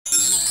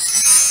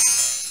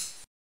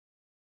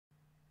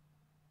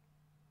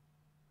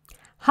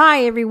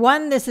Hi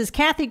everyone, this is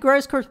Kathy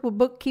Gross, course with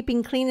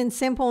Bookkeeping Clean and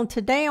Simple, and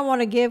today I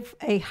want to give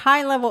a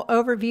high-level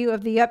overview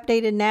of the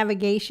updated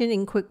navigation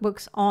in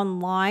QuickBooks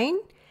Online.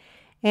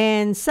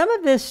 And some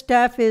of this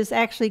stuff is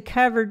actually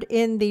covered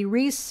in the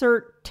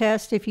research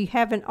test if you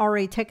haven't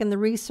already taken the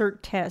research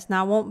test.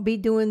 Now, I won't be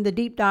doing the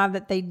deep dive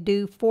that they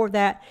do for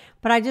that,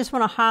 but I just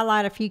want to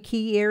highlight a few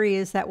key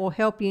areas that will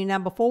help you. Now,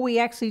 before we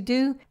actually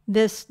do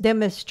this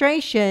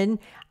demonstration,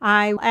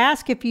 I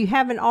ask if you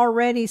haven't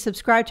already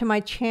subscribed to my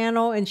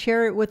channel and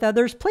share it with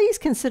others, please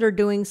consider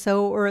doing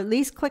so, or at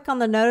least click on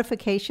the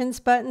notifications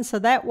button so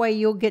that way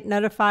you'll get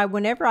notified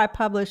whenever I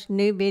publish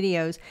new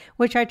videos,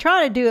 which I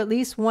try to do at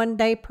least one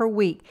day per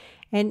week.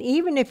 And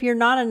even if you're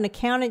not an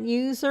accountant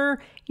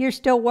user, you're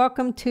still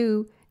welcome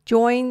to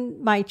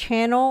join my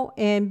channel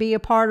and be a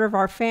part of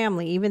our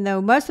family. Even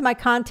though most of my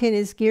content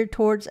is geared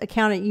towards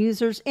accountant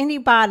users,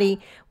 anybody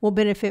will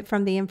benefit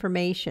from the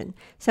information.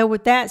 So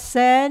with that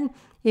said,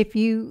 if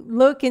you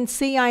look and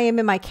see, I am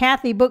in my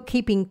Kathy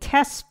Bookkeeping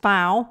test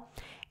file,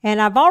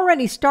 and I've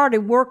already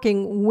started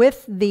working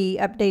with the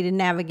updated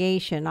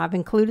navigation. I've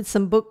included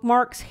some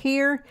bookmarks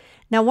here.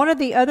 Now, one of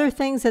the other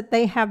things that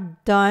they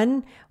have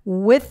done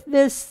with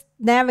this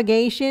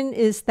navigation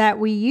is that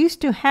we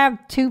used to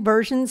have two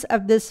versions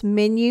of this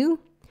menu,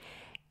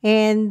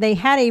 and they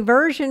had a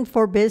version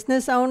for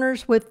business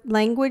owners with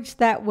language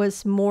that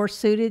was more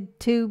suited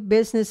to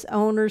business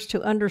owners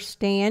to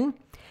understand.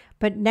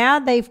 But now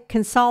they've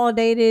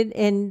consolidated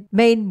and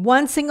made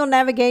one single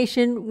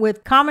navigation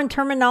with common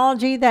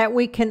terminology that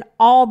we can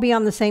all be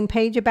on the same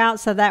page about.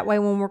 So that way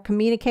when we're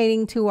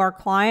communicating to our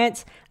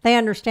clients, they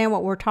understand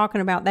what we're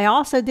talking about. They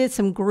also did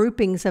some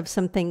groupings of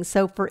some things.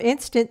 So for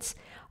instance,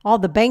 all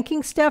the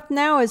banking stuff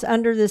now is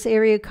under this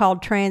area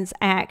called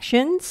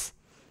transactions.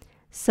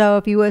 So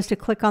if you was to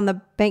click on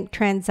the bank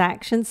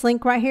transactions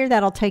link right here,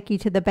 that'll take you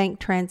to the bank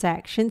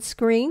transactions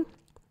screen.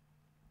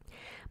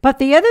 But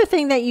the other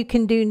thing that you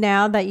can do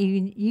now that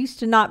you used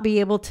to not be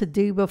able to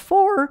do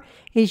before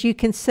is you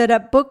can set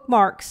up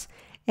bookmarks.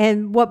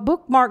 And what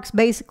bookmarks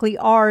basically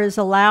are is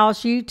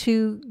allows you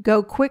to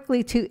go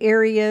quickly to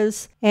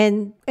areas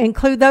and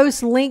include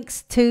those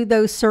links to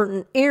those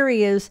certain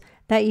areas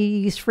that you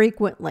use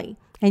frequently.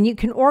 And you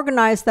can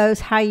organize those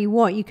how you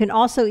want. You can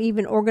also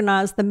even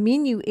organize the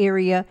menu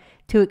area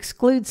to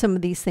exclude some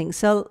of these things.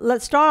 So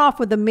let's start off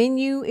with the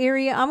menu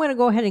area. I'm going to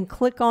go ahead and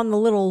click on the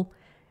little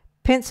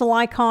pencil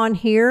icon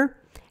here,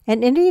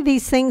 and any of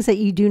these things that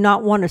you do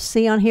not want to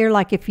see on here,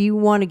 like if you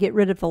want to get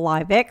rid of the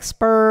live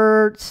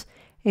experts,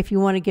 if you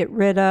want to get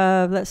rid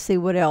of, let's see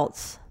what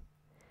else.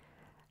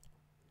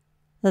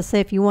 Let's say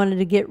if you wanted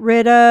to get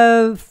rid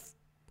of,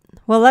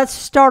 well, let's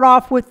start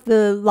off with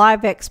the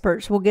live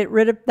experts. We'll get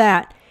rid of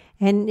that.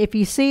 And if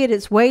you see it,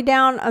 it's way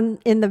down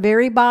in the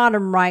very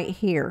bottom right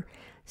here.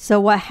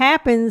 So what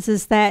happens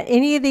is that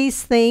any of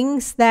these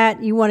things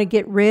that you want to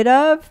get rid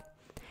of,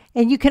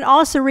 and you can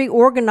also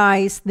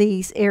reorganize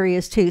these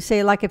areas too.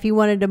 Say like if you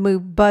wanted to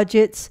move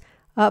budgets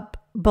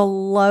up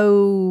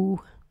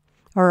below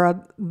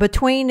or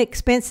between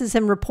expenses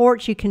and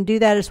reports, you can do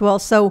that as well.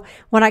 So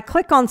when I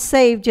click on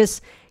save,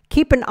 just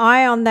keep an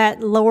eye on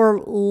that lower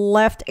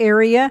left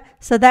area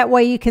so that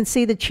way you can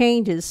see the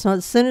changes. So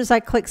as soon as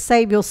I click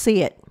save, you'll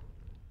see it.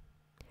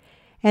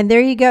 And there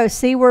you go.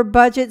 See where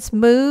budgets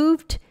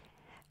moved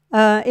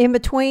in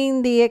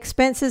between the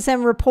expenses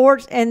and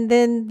reports, and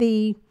then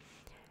the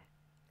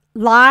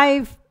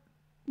live,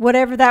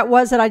 whatever that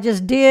was that I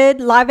just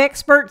did, live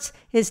experts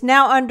is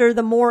now under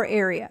the more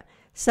area.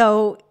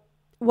 So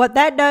what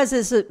that does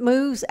is it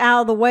moves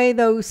out of the way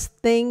those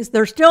things.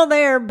 They're still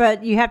there,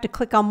 but you have to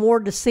click on more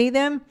to see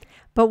them.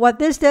 But what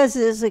this does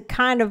is it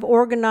kind of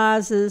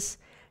organizes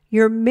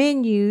your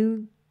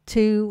menu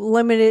to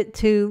limit it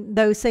to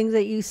those things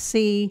that you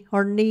see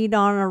or need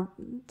on a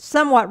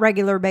somewhat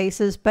regular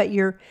basis. But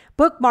your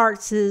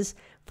bookmarks is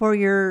for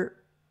your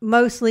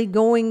mostly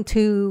going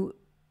to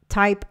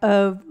type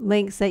of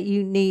links that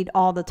you need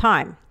all the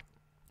time.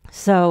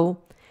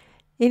 So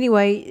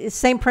anyway,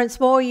 same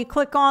principle. You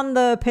click on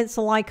the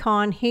pencil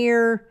icon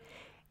here,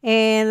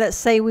 and let's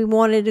say we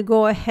wanted to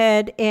go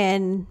ahead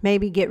and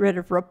maybe get rid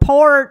of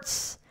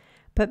reports,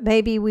 but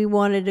maybe we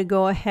wanted to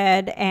go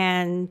ahead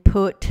and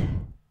put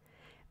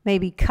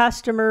maybe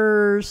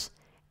customers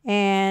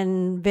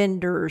and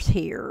vendors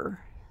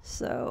here.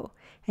 So,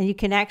 and you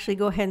can actually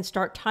go ahead and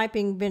start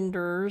typing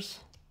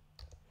vendors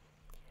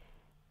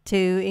to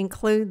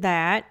include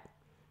that.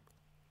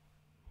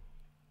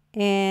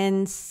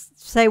 And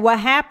say what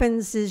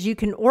happens is you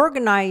can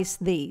organize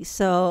these.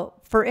 So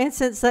for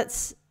instance,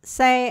 let's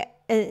say,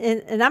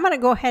 and I'm going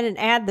to go ahead and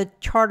add the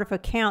chart of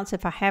accounts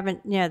if I haven't,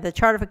 yeah, the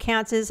chart of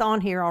accounts is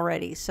on here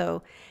already.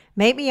 So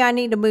maybe I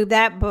need to move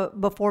that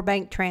before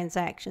bank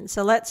transactions.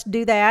 So let's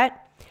do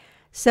that.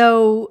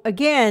 So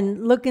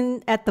again,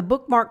 looking at the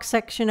bookmark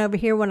section over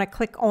here, when I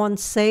click on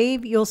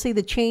save, you'll see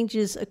the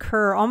changes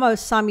occur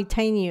almost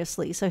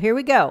simultaneously. So here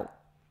we go.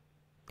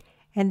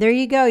 And there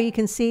you go. You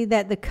can see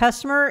that the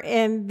customer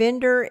and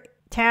vendor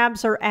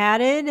tabs are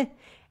added,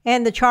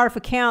 and the chart of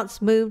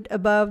accounts moved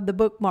above the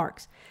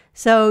bookmarks.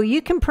 So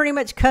you can pretty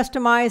much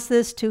customize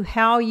this to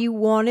how you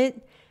want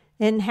it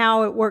and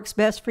how it works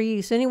best for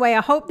you. So anyway,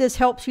 I hope this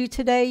helps you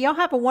today. Y'all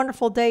have a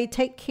wonderful day.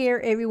 Take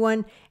care,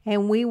 everyone,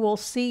 and we will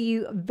see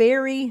you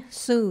very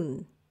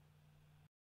soon.